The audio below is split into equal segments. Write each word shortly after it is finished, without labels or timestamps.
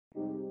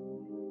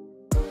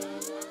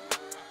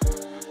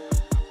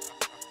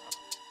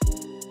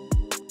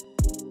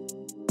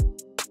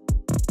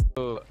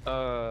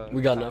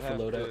We got enough for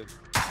loadout.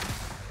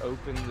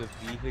 Open the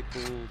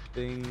vehicle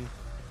thing.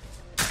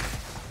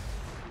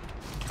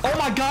 Oh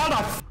my god, I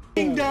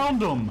f***ing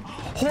downed him!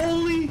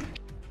 Holy...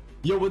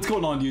 Yo, what's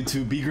going on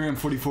YouTube?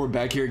 BGram44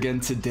 back here again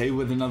today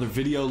with another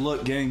video.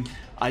 Look, gang,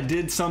 I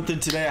did something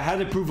today. I had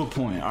to prove a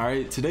point,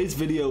 alright? Today's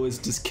video is,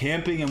 does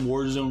camping in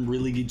Warzone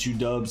really get you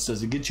dubs?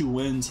 Does it get you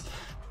wins?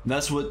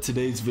 That's what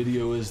today's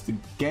video is. The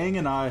gang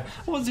and I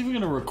wasn't even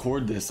going to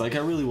record this. Like, I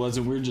really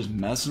wasn't. We were just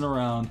messing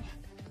around.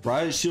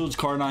 Riot Shields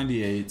Car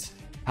 98.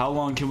 How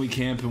long can we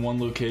camp in one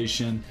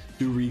location?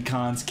 Do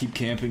recons, keep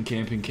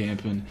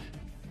camping.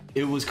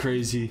 It was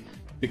crazy.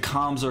 The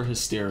comms are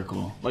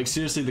hysterical. Like,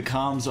 seriously, the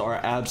comms are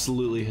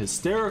absolutely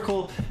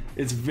hysterical.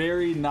 It's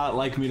very not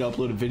like me to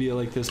upload a video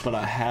like this, but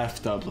I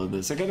have to upload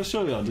this. I gotta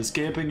show y'all, does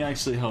camping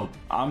actually help?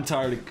 I'm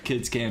tired of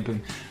kids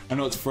camping. I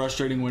know it's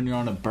frustrating when you're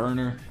on a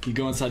burner. You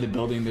go inside the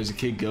building, there's a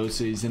kid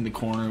ghosted, he's in the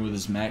corner with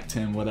his MAC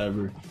 10,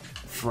 whatever.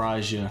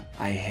 Fries ya.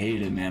 I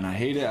hate it, man. I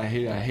hate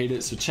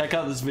it. So check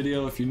out this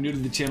video. If you're new to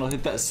the channel,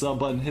 hit that sub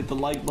button, hit the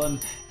like button,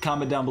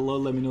 comment down below,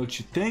 let me know what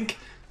you think.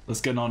 Let's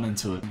get on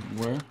into it.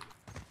 Where?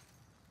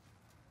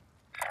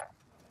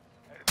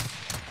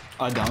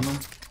 I downed him.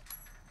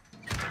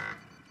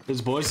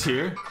 His boy's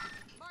here.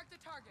 Mark the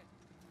target.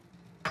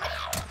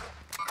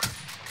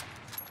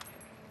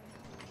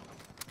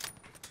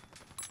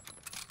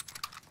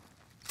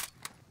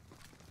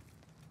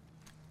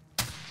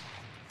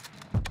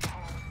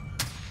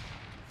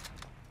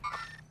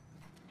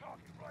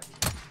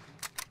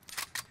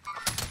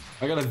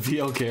 I got a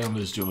VLK on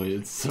this joy.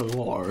 It's so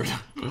hard.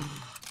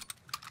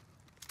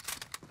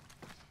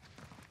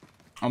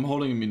 I'm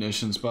holding a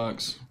munitions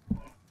box.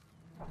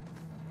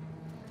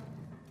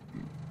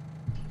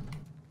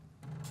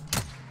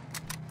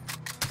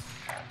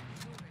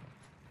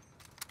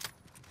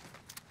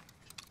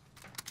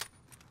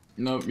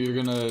 Nope, you're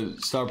gonna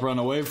stop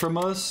running away from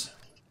us.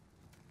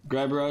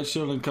 Grab your eye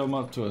shield and come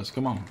up to us.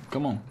 Come on,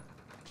 come on.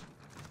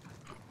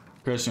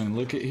 Christian,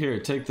 look at here.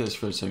 Take this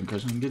for a second,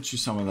 Christian. Get you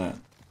some of that.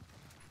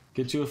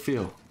 Get you a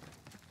feel.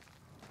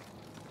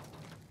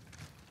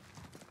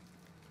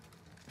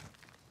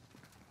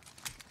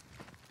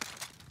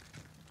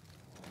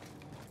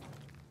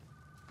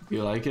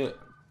 You like it?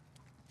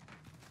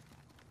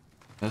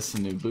 That's the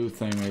new booth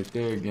thing right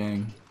there,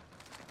 gang.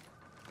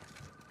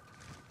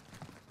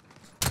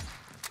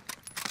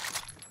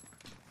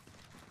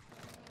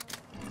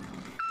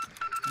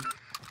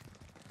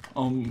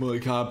 Oh my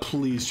god,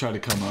 please try to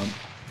come up.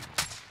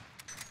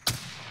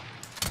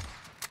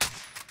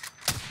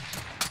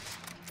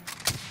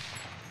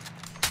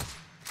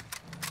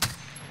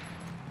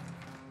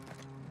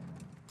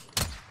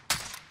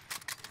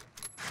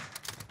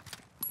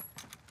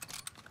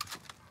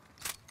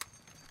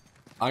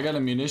 I got a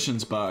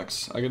munitions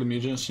box. I got a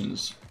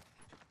munitions.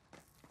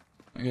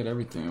 I got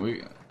everything.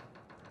 We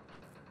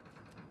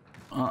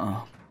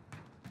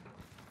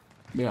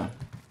Yeah.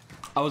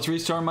 I was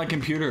restarting my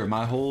computer.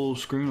 My whole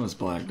screen was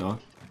black, dog.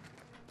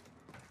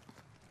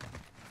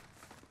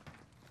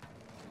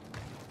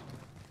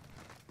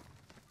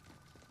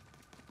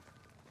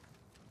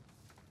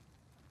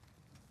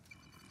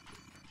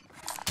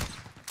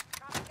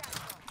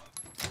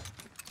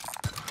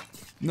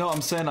 No,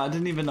 I'm saying I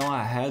didn't even know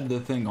I had the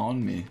thing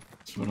on me.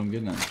 That's what I'm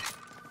getting at.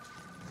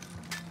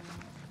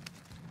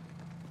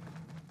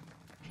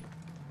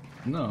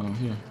 No,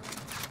 here.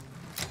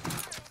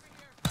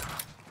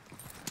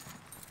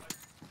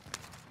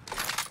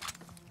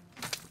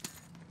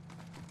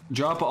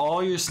 Drop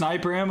all your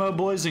sniper ammo,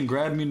 boys, and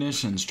grab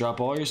munitions.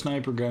 Drop all your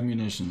sniper, grab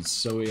munitions.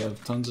 So we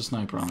have tons of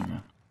sniper on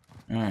here.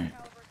 Alright.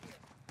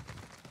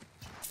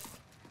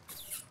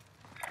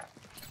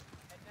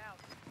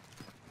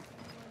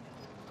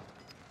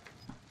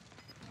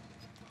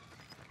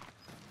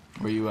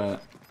 Where you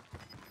at?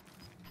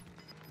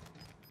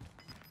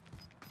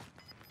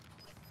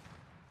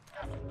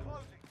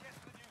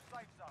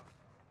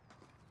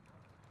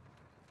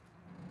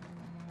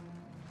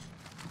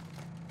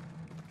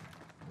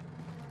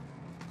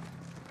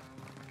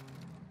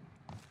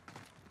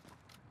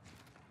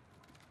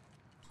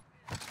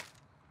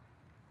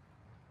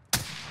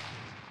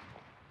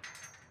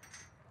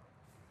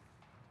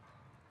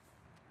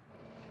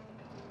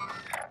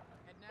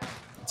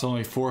 It's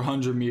only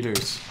 400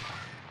 meters.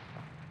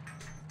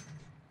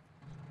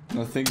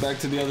 Now think back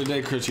to the other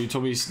day, Chris. You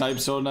told me you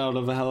sniped someone out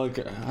of a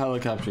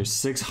helicopter.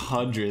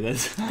 600.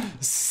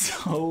 That's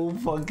so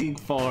fucking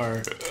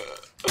far.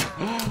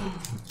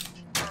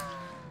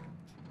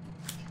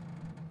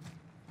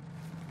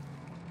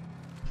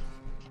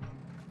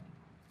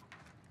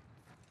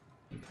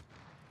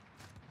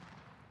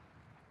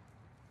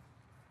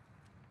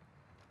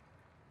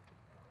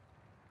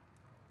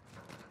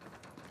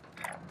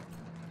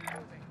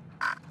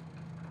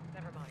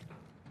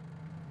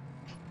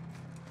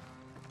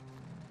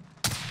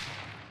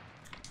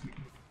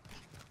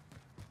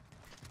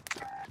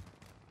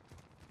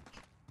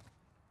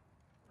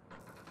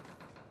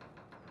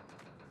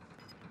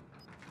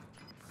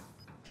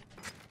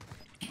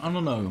 I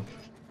don't know.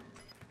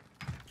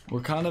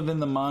 We're kind of in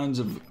the minds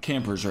of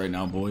campers right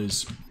now,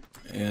 boys.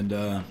 And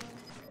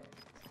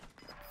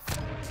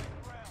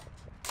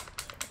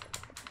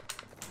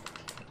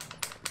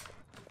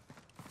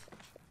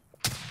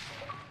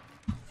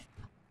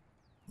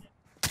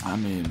I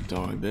mean,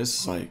 dog,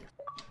 this is like...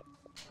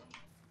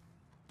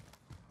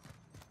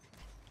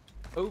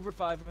 Over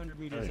 500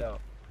 meters out.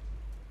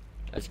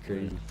 That's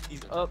crazy.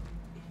 He's up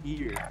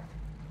here.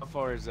 How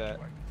far is that?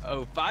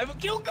 Oh, 5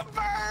 kill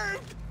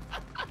confirmed!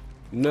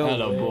 No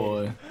Hello, way.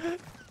 boy.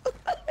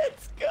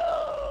 Let's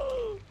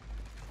go!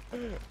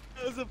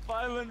 That was a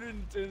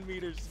 510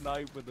 meter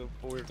snipe with a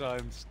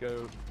 4x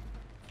scope.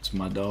 It's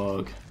my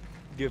dog.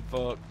 Get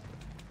fucked.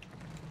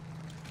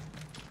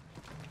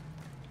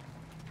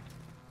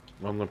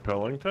 On the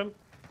Pellington?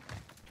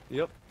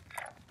 Yep.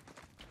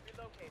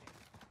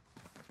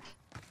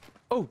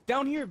 Oh,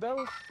 down here,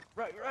 Bella.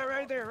 Right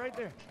there, right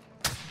there.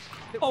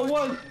 Oh,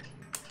 what?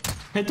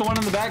 Hit the one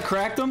in the back,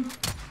 cracked him.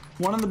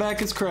 One in the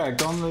back is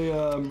cracked on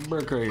the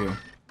brick right here.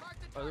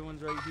 Other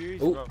one's right here.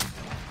 He's Oh. right.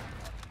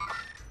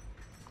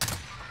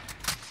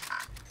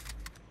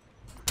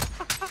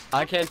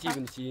 I can't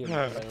even see him.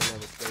 I don't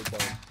have a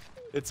scope on.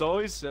 It's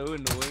always so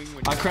annoying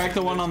when I you cracked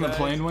the see one those on the guys.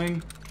 plane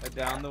wing. I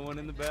downed the one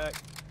in the back.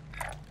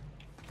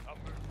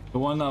 The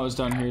one that was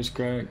down here is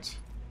cracked.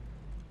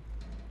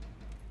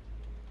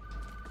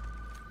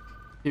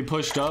 He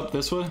pushed up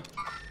this way.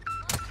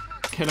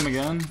 Hit him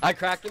again. I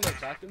cracked him. I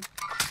cracked him.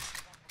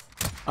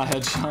 I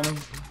headshot him.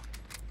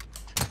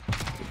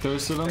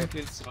 Thirsted him.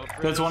 It's up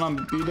There's one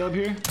on B-dub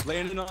here.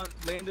 landed on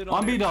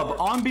On B-dub, airport.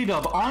 on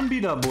B-dub, on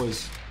B-dub,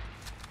 boys.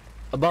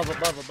 Above.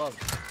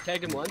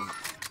 Tagged him once.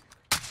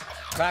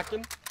 Cracked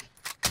him.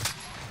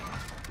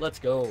 Let's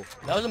go.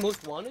 That was the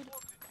most wanted?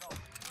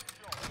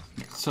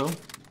 So?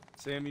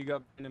 Sam, you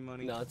got Brandon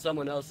money. No, it's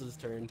someone else's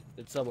turn.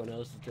 It's someone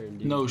else's turn,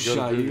 dude. No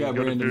shot, you got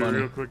Brandon do it money.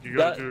 real quick. You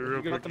gotta do it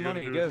real you got quick. the You gotta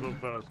money, do go. it so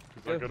fast.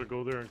 Cause Go. I gotta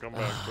go there and come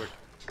back quick.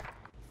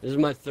 This is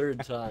my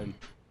third time.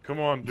 Come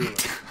on, do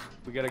it.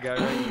 We got a guy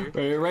right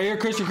here. Right here,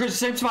 Christian,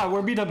 same spot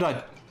where B-dub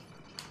died.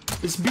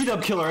 It's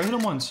B-dub killer, I hit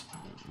him once.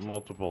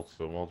 Multiple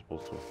still.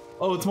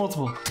 Oh, it's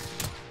multiple.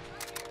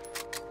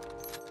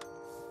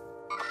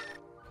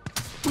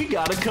 We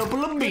got a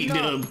couple of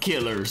B-dub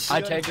killers.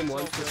 I tagged him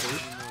once for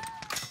free.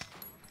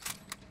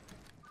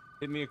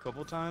 Hit me a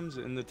couple times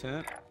in the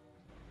tent.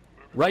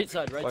 Right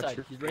side. Watch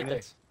your He's right there.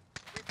 minutes.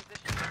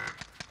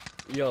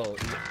 Yo,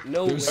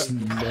 no There's way.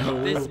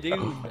 no- This dude,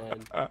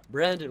 man.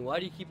 Brandon, why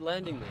do you keep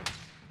landing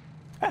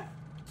there?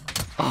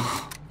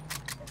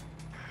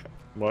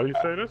 Why do you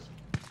say this?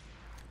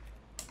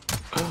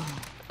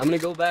 I'm gonna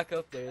go back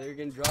up there. They're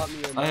gonna drop me.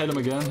 I hit him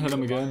again, hit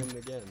him again.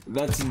 again.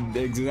 That's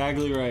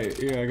exactly right.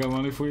 Here, I got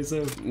money for you,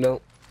 Sam.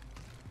 No.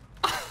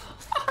 I'm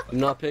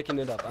not picking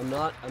it up. I'm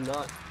not.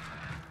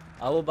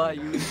 I will buy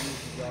you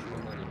if you drop me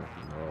money.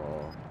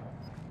 Oh.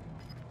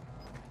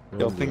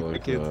 Y'all think the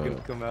kid's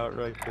gonna come out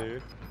right there?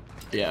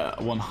 Yeah,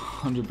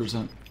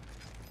 100%.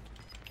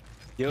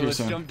 Yo, Here, let's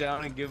Sam. jump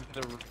down and give him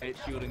the right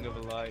shielding of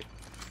a light.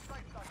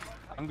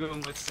 I'm going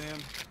with Sam.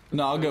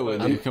 No, I'll go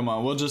with you. Come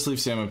on, we'll just leave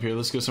Sam up here.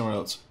 Let's go somewhere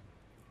else.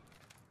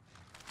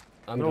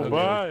 I'm No,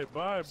 going.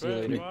 bye, See you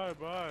later.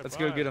 bye. Let's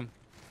go get him.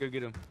 Go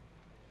get him.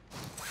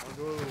 I'll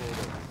go over.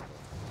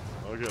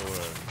 I'll get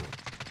away.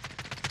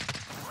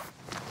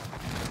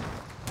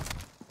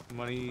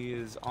 Money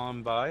is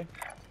on by.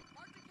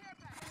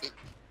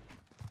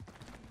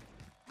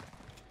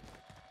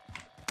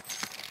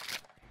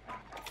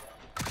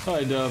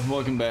 Hi, Dove.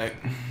 Welcome back.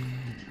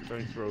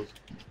 Thanks, Rose.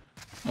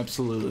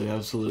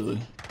 Absolutely.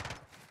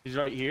 He's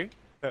right here.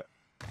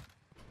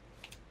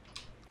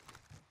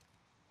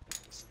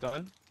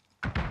 Stun.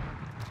 Stuck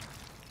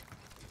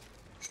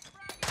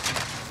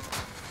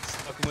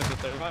him with the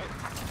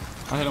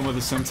thermite. I hit him with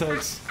a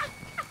Semtex.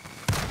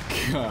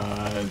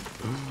 God.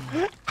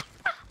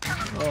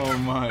 Oh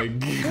my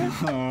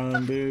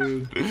god,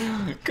 dude.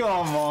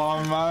 Come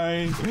on,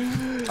 man.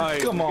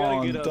 Alright, Come we gotta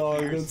on, get up dog.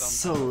 here That's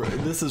somehow. so.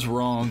 This is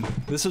wrong.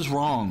 This is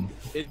wrong.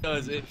 It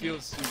does. It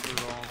feels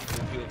super wrong.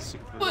 It feels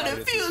super But right it at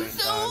the feels same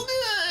so time.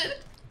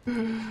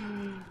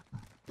 good.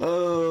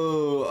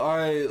 Oh,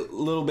 alright,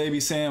 little baby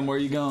Sam, where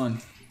you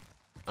going?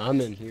 I'm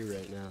in here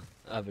right now.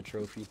 I have a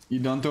trophy. You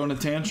done throwing a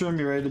tantrum?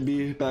 You ready to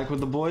be back with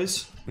the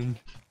boys?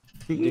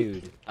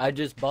 Dude, I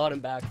just bought him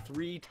back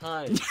 3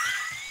 times.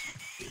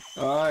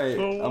 Alright,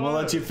 So I'm gonna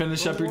let what? you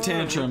finish So up your what?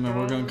 tantrum and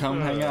we're gonna come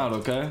What's wrong hang with out,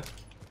 okay?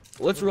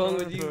 What's wrong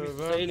with you That's-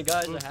 saying a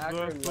guy's a that's-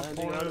 hacker and that's the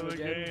landing point on of him the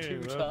again game. 2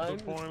 That's times?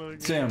 the point of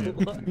the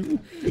game.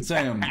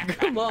 Sam, Sam,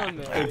 Come on,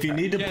 man. if you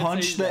need to Can't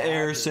punch say the he's a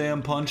air, hacker.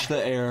 Sam, punch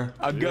the air.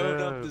 I'm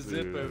going up Yeah, the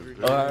zip dude. over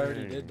Oh, here. I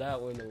already did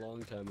that one a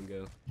long time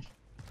ago.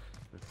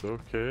 It's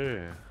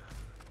okay.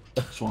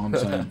 That's what I'm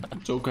saying.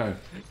 It's okay.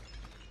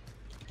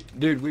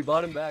 Dude, we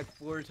bought him back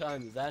 4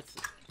 times.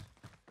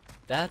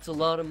 That's a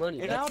lot of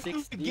money. And I'll That's do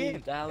it again.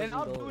 And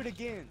I'll do it $16,000.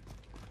 again.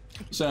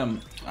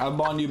 Sam, I've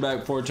bought you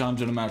back 4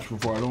 times in a match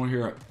before. I don't want to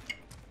hear it.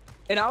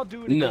 And I'll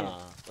do it again. Nah.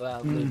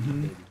 Well,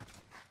 maybe.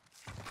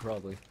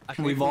 probably. I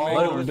think We've we're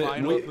all making a been,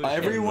 final push.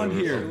 everyone It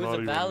here. was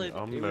a valid.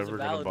 I'm It was a never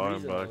gonna valid buy him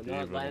reason, back though,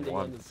 not even landing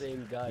on the once.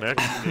 same guy.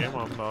 Next game,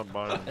 I'm not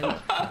buying him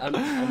back.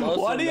 I'm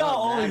also Why do y'all not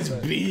always mad,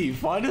 but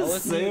beef? Why I does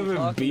wasn't even Sam and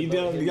talking B about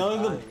down? him Y'all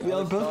dying. I both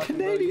was talking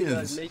about you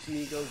guys Canadians. making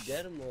me go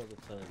get him all the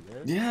time,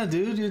 man. Yeah,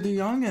 dude, you're the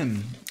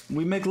youngin'.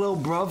 We make little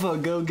brother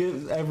go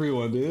get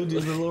everyone, dude.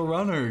 You're the little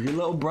runner. You're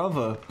little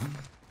brother.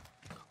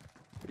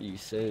 What are you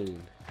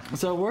saying?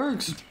 That's how it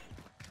works.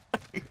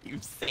 You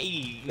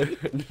say.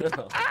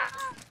 No.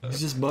 He's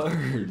just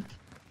butthurt.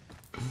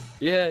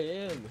 Yeah,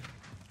 I am.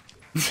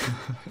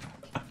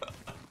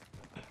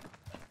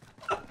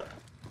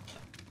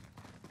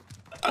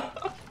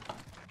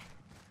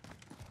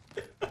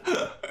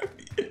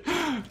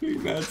 You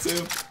mad,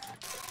 Sam?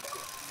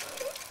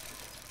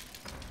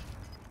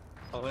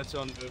 I'll let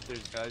y'all know if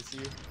there's guys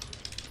here.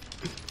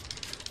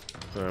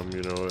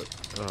 You know what?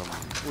 We're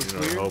You know,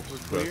 clear? it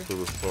helps We're best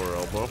with a sore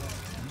elbow.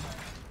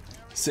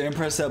 Sam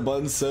pressed that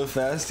button so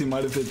fast he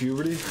might have hit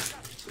puberty.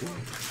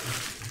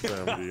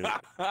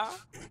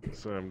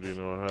 Sam, do you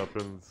know what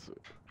happens?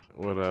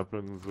 What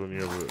happens when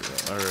you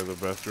have the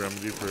best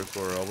remedy for a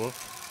sore elbow?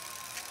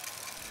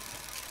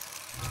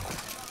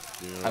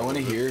 You know I want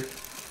to what it is? hear.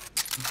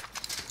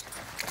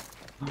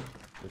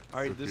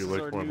 Alright, If this you is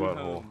lick our my new butthole.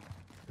 home.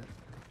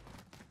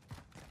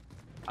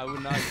 I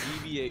would not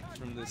deviate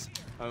from this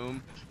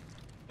home.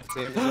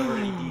 Sam's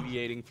already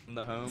deviating from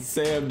the home.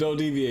 Sam, don't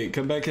deviate.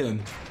 Come back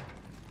in.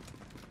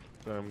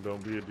 Sam,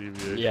 don't be a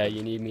deviation. Yeah,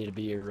 you need me to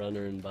be your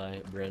runner and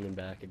buy Brandon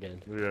back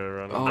again. Yeah,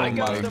 run Oh I it.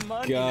 got my the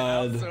money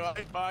God. now, so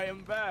I buy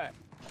him back.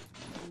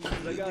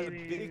 I got a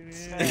big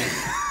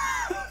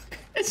sack.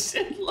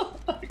 Shit, look.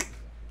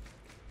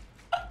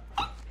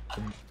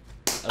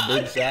 A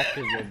big sack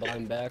because you'll buy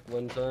him back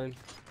one time.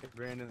 Hey,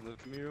 Brandon, look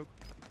at me real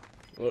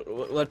quick.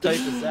 What type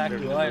of sack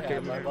do I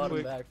have? I bought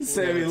him back.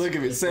 Sammy, look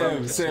at me.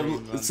 Sam,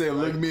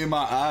 look me in my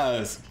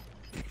eyes.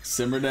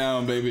 Simmer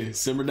down, baby.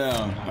 Simmer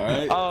down. All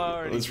right.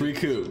 Alrighty. Let's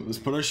recoup. Let's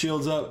put our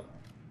shields up.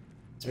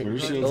 Let's put our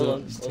shields Hold up.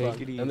 on, Just hold take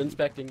on. it easy. I'm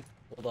inspecting.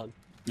 Hold on.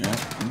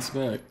 Yeah,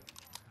 inspect.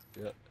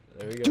 Yeah,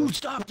 there we go. Dude,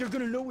 stop! They're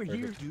gonna know we're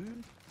here,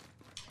 dude.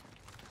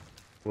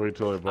 Wait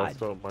till I I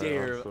bust out my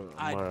dare, my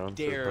I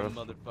dare a suppressor.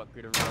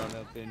 motherfucker to run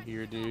up in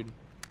here, dude.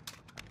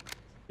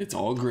 It's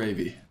all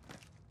gravy.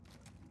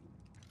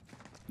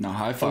 Now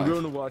high I'm five.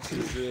 going to watch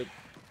this zip.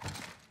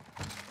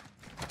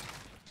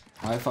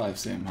 High five,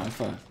 Sam. High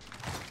five.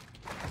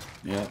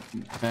 Yep.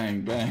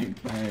 Bang, bang,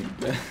 bang,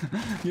 bang.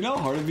 You know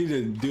how hard it'd be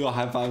to do a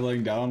high five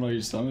laying down on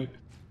your stomach?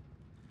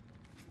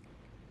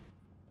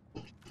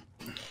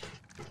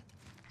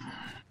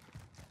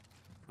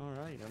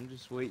 Alright, I'm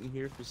just waiting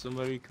here for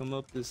somebody to come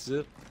up this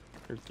zip.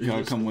 Or through Yeah, I'll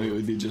this come door. wait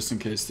with you just in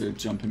case they're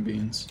jumping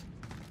beans.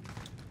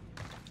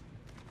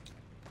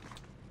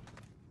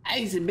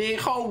 Hey, it's a big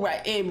hole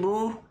right there,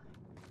 bro.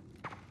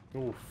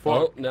 Oh fuck!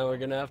 Oh, now we're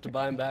gonna have to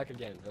buy him back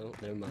again. Oh,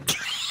 never mind.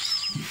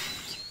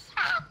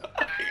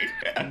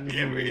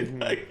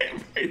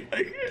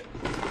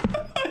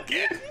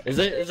 Is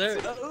there?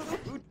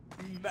 So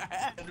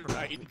mad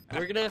right now.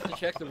 We're gonna have to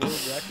check the world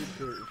record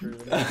for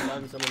the next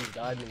time someone's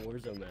died in a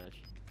Warzone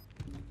match.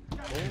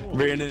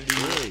 Brandon,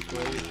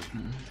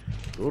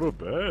 Go to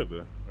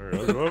bed, or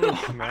go have a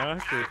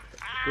snack, or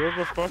go have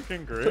a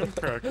fucking graham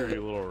cracker,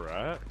 you little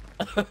rat.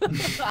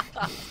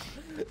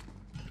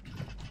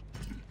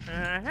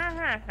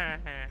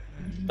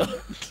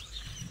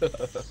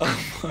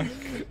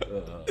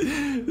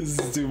 This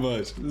is too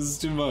much. This is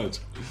too much.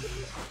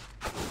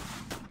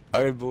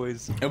 Alright,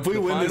 boys. If we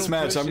The win this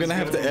final match, push I'm gonna is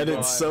have to gonna edit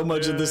be so live.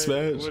 much of this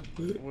match.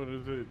 What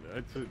is it?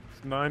 It's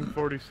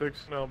 9:46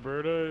 in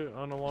Alberta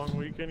on a long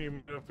weekend. You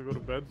might have to go to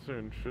bed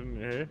soon, shouldn't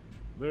you? Hey?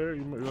 There,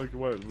 you might like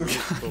what?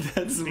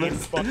 That's 15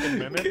 fucking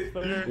minutes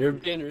there. You're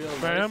being real nice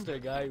Sam? to a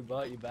guy who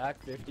bought you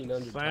back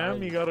 1,500 Sam,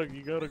 times. you gotta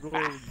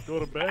go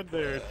to bed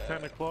there. It's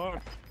 10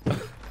 o'clock.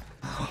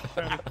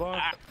 10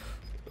 o'clock.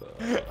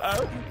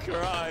 I'm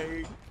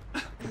crying.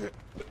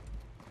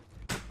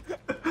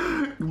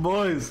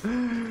 Boys,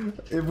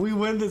 if we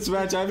win this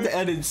match, I have to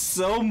edit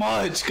so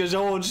much because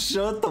y'all won't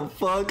shut the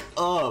fuck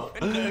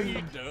up. No,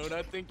 you don't.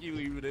 I think you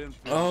leave it in. For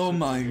Oh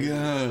my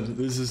god,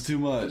 this is too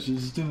much.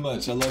 This is too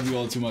much. I love you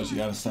all too much. You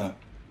gotta stop.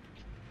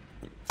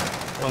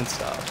 Don't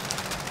stop.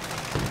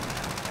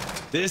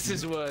 This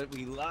is what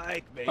we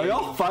like, baby. Are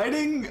y'all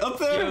fighting up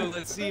there? Yo,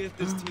 let's see if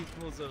this team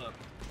pulls up.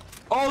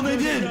 Oh, they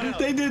did. got out.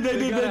 They did. They They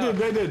did. got They out.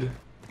 did. They did.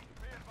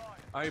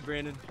 Alright,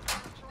 Brandon.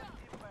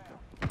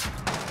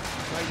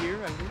 Right here,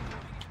 right here.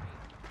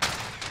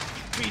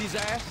 Beat his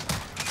ass.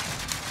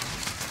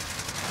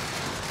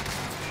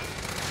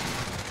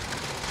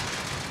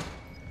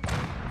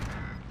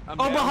 I'm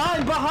Oh,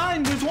 down.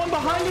 behind. There's one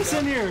behind us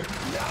in here.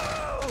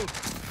 No!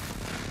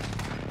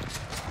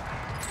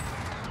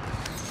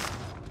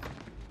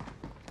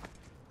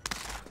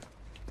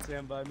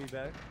 Stand by me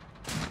back.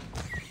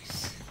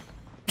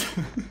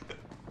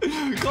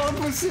 Call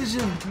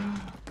precision.